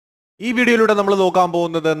ഈ വീഡിയോയിലൂടെ നമ്മൾ നോക്കാൻ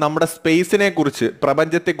പോകുന്നത് നമ്മുടെ സ്പേസിനെ കുറിച്ച്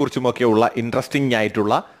പ്രപഞ്ചത്തെക്കുറിച്ചുമൊക്കെയുള്ള ഇൻട്രസ്റ്റിംഗ്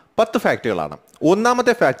ആയിട്ടുള്ള 10 ഫാക്റ്റുകളാണ്.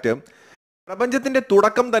 ഒന്നാമത്തെ ഫാക്റ്റ്, പ്രപഞ്ചത്തിന്റെ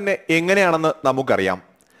തുടക്കം തന്നെ എങ്ങനെയാണെന്ന് നമുക്കറിയാം.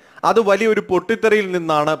 അത് വലിയൊരു പൊട്ടിത്തെറിയിൽ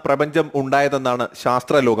നിന്നാണ് പ്രപഞ്ചം ഉണ്ടായതെന്നാണ്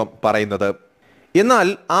ശാസ്ത്രലോകം പറയുന്നത്. എന്നാൽ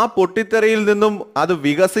ആ പൊട്ടിത്തെറിയിൽ നിന്നും അത്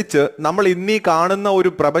വികസിച്ച് നമ്മൾ ഇന്നീ കാണുന്ന ഒരു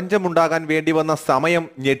പ്രപഞ്ചമുണ്ടാകാൻ വേണ്ടി വന്ന സമയം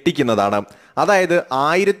ഞെട്ടിക്കുന്നതാണ്. അതായത്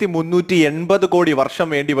 1380 കോടി വർഷം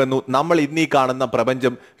വേണ്ടി വന്നു നമ്മൾ ഇന്നീ കാണുന്ന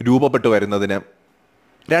പ്രപഞ്ചം രൂപപ്പെട്ടു വരുന്നതിന്.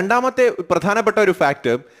 രണ്ടാമത്തെ പ്രധാനപ്പെട്ട ഒരു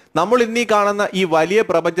ഫാക്ട്, നമ്മൾ ഇന്നീ കാണുന്ന ഈ വലിയ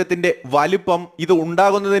പ്രപഞ്ചത്തിന്റെ വലിപ്പം ഇത്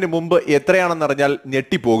ഉണ്ടാകുന്നതിന് മുമ്പ് എത്രയാണെന്നറിഞ്ഞാൽ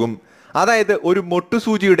ഞെട്ടിപ്പോകും. അതായത് ഒരു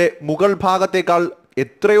മൊട്ടുസൂചിയുടെ മുകൾ ഭാഗത്തേക്കാൾ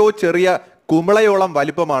എത്രയോ ചെറിയ കുമിളയോളം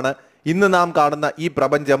വലിപ്പമാണ് ഇന്ന് നാം കാണുന്ന ഈ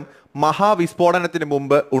പ്രപഞ്ചം മഹാവിസ്ഫോടനത്തിന്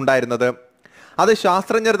മുമ്പ് ഉണ്ടായിരുന്നത്. അത്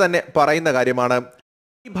ശാസ്ത്രജ്ഞർ തന്നെ പറയുന്ന കാര്യമാണ്.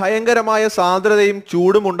 ഈ ഭയങ്കരമായ സാന്ദ്രതയും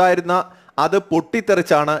ചൂടും ഉണ്ടായിരുന്ന അത്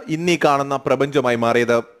പൊട്ടിത്തെറിച്ചാണ് ഇന്നീ കാണുന്ന പ്രപഞ്ചമായി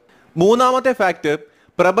മാറിയത്. മൂന്നാമത്തെ ഫാക്ട്,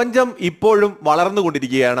 പ്രപഞ്ചം ഇപ്പോഴും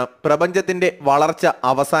വളർന്നുകൊണ്ടിരിക്കുകയാണ്. പ്രപഞ്ചത്തിന്റെ വളർച്ച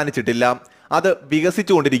അവസാനിച്ചിട്ടില്ല, അത്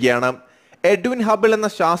വികസിച്ചുകൊണ്ടിരിക്കുകയാണ്. എഡ്വിൻ ഹബിൾ എന്ന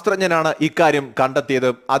ശാസ്ത്രജ്ഞനാണ് ഇക്കാര്യം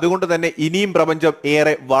കണ്ടെത്തിയത്. അതുകൊണ്ട് തന്നെ ഇനിയും പ്രപഞ്ചം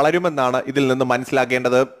ഏറെ വളരുമെന്നാണ് ഇതിൽ നിന്ന്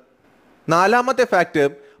മനസ്സിലാക്കേണ്ടത്. നാലാമത്തെ ഫാക്ട്,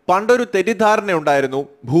 പണ്ടൊരു തെറ്റിദ്ധാരണ ഉണ്ടായിരുന്നു.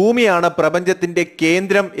 ഭൂമിയാണ് പ്രപഞ്ചത്തിന്റെ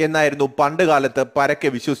കേന്ദ്രം എന്നായിരുന്നു പണ്ട് കാലത്ത് പരക്കെ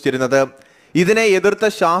വിശ്വസിച്ചിരുന്നത്. ഇതിനെ എതിർത്ത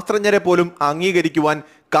ശാസ്ത്രജ്ഞരെ പോലും അംഗീകരിക്കുവാൻ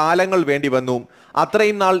കാലങ്ങൾ വേണ്ടി വന്നു.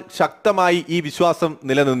 അത്രയും നാൾ ശക്തമായി ഈ വിശ്വാസം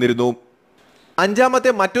നിലനിന്നിരുന്നു.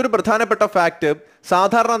 അഞ്ചാമത്തെ മറ്റൊരു പ്രധാനപ്പെട്ട ഫാക്ട്,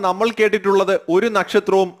 സാധാരണ നമ്മൾ കേട്ടിട്ടുള്ളത് ഒരു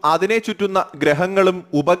നക്ഷത്രവും അതിനെ ചുറ്റുന്ന ഗ്രഹങ്ങളും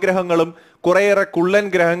ഉപഗ്രഹങ്ങളും കുറേയേറെ കുള്ളൻ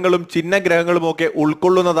ഗ്രഹങ്ങളും ചിഹ്നഗ്രഹങ്ങളും ഒക്കെ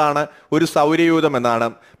ഉൾക്കൊള്ളുന്നതാണ് ഒരു സൗരയൂഥം എന്നാണ്.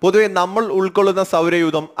 പൊതുവെ നമ്മൾ ഉൾക്കൊള്ളുന്ന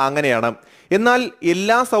സൗരയൂഥം അങ്ങനെയാണ്. എന്നാൽ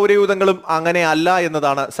എല്ലാ സൗരയൂഥങ്ങളും അങ്ങനെ അല്ല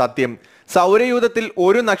എന്നതാണ് സത്യം. സൗരയൂഥത്തിൽ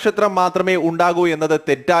ഒരു നക്ഷത്രം മാത്രമേ ഉണ്ടാകൂ എന്നത്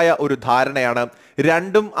തെറ്റായ ഒരു ധാരണയാണ്.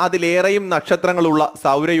 രണ്ടും അതിലേറെയും നക്ഷത്രങ്ങളുള്ള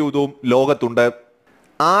സൗരയൂഥവും ലോകത്തുണ്ട്.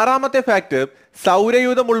 ആറാമത്തെ ഫാക്ട്,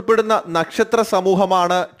 സൗരയൂഥം ഉൾപ്പെടുന്ന നക്ഷത്ര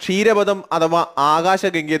സമൂഹമാണ് ക്ഷീരപഥം അഥവാ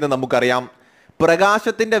ആകാശഗംഗ എന്ന് നമുക്കറിയാം.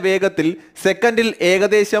 പ്രകാശത്തിന്റെ വേഗത്തിൽ സെക്കൻഡിൽ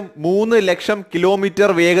ഏകദേശം 3 ലക്ഷം കിലോമീറ്റർ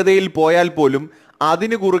വേഗതയിൽ പോയാൽ പോലും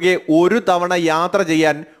അതിനു കുറുകെ ഒരു തവണ യാത്ര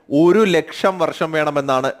ചെയ്യാൻ 1 ലക്ഷം വർഷം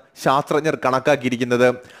വേണമെന്നാണ് ശാസ്ത്രജ്ഞർ കണക്കാക്കിയിരിക്കുന്നത്.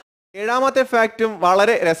 ഏഴാമത്തെ ഫാക്റ്റും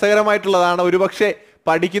വളരെ രസകരമായിട്ടുള്ളതാണ്. ഒരുപക്ഷെ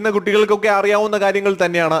പഠിക്കുന്ന കുട്ടികൾക്കൊക്കെ അറിയാവുന്ന കാര്യങ്ങൾ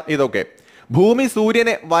തന്നെയാണ് ഇതൊക്കെ. ഭൂമി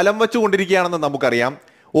സൂര്യനെ വലം വെച്ചുകൊണ്ടിരിക്കുകയാണെന്ന് നമുക്കറിയാം.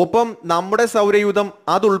 ഒപ്പം നമ്മുടെ സൗരയൂഥം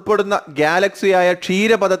അതുൾപ്പെടുന്ന ഗാലക്സിയായ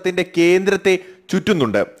ക്ഷീരപഥത്തിന്റെ കേന്ദ്രത്തെ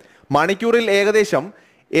ചുറ്റുന്നുണ്ട്. മണിക്കൂറിൽ ഏകദേശം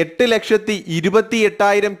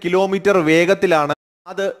 8,28,000 കിലോമീറ്റർ വേഗത്തിലാണ്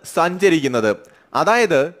അത് സഞ്ചരിക്കുന്നത്.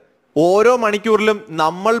 അതായത് ഓരോ മണിക്കൂറിലും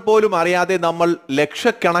നമ്മൾ പോലും അറിയാതെ നമ്മൾ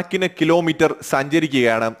ലക്ഷക്കണക്കിന് കിലോമീറ്റർ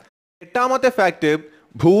സഞ്ചരിക്കുകയാണ്. എട്ടാമത്തെ ഫാക്ട്,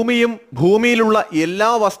 ഭൂമിയും ഭൂമിയിലുള്ള എല്ലാ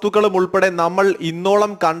വസ്തുക്കളും ഉൾപ്പെടെ നമ്മൾ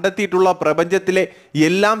ഇന്നോളം കണ്ടെത്തിയിട്ടുള്ള പ്രപഞ്ചത്തിലെ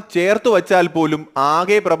എല്ലാം ചേർത്ത് വച്ചാൽ പോലും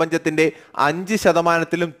ആകെ പ്രപഞ്ചത്തിന്റെ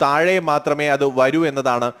 5% താഴെ മാത്രമേ അത് വരൂ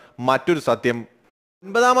എന്നതാണ് മറ്റൊരു സത്യം.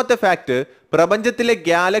 ഒൻപതാമത്തെ ഫാക്ട്, പ്രപഞ്ചത്തിലെ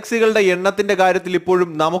ഗാലക്സികളുടെ എണ്ണത്തിന്റെ കാര്യത്തിൽ ഇപ്പോഴും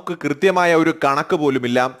നമുക്ക് കൃത്യമായ ഒരു കണക്ക്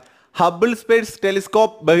പോലുമില്ല. ഹബിൾ സ്പേസ്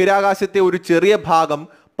ടെലിസ്കോപ്പ് ബഹിരാകാശത്തെ ഒരു ചെറിയ ഭാഗം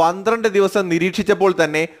 12 ദിവസം നിരീക്ഷിച്ചപ്പോൾ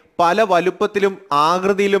തന്നെ പല വലുപ്പത്തിലും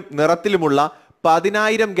ആകൃതിയിലും നിറത്തിലുമുള്ള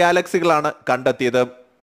 10,000 ഗാലക്സികളാണ് കണ്ടെത്തിയത്.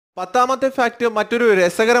 പത്താമത്തെ ഫാക്ട്, മറ്റൊരു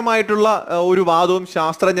രസകരമായിട്ടുള്ള ഒരു വാദവും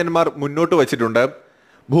ശാസ്ത്രജ്ഞന്മാർ മുന്നോട്ട് വച്ചിട്ടുണ്ട്.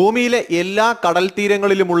 ഭൂമിയിലെ എല്ലാ കടൽ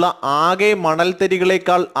തീരങ്ങളിലുമുള്ള ആകെ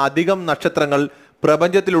മണൽത്തരികളേക്കാൾ അധികം നക്ഷത്രങ്ങൾ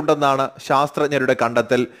പ്രപഞ്ചത്തിലുണ്ടെന്നാണ് ശാസ്ത്രജ്ഞരുടെ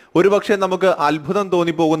കണ്ടെത്തൽ. ഒരുപക്ഷെ നമുക്ക് അത്ഭുതം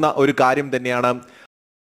തോന്നിപ്പോകുന്ന ഒരു കാര്യം തന്നെയാണ്.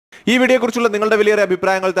 ഈ വീഡിയോയെക്കുറിച്ചുള്ള നിങ്ങളുടെ വലിയൊരു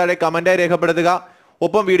അഭിപ്രായങ്ങൾ താഴെ കമന്റായി രേഖപ്പെടുത്തുക.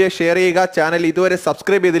 ഒപ്പം വീഡിയോ ഷെയർ ചെയ്യുക. ചാനൽ ഇതുവരെ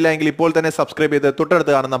സബ്സ്ക്രൈബ് ചെയ്തില്ല എങ്കിൽ ഇപ്പോൾ തന്നെ സബ്സ്ക്രൈബ് ചെയ്ത്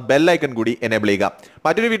തൊട്ടടുത്ത് കാണുന്ന ബെൽ ഐക്കൺ കൂടി എനേബിൾ ചെയ്യുക.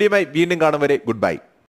 മറ്റൊരു വീഡിയോയുമായി വീണ്ടും കാണും വരെ ഗുഡ് ബൈ.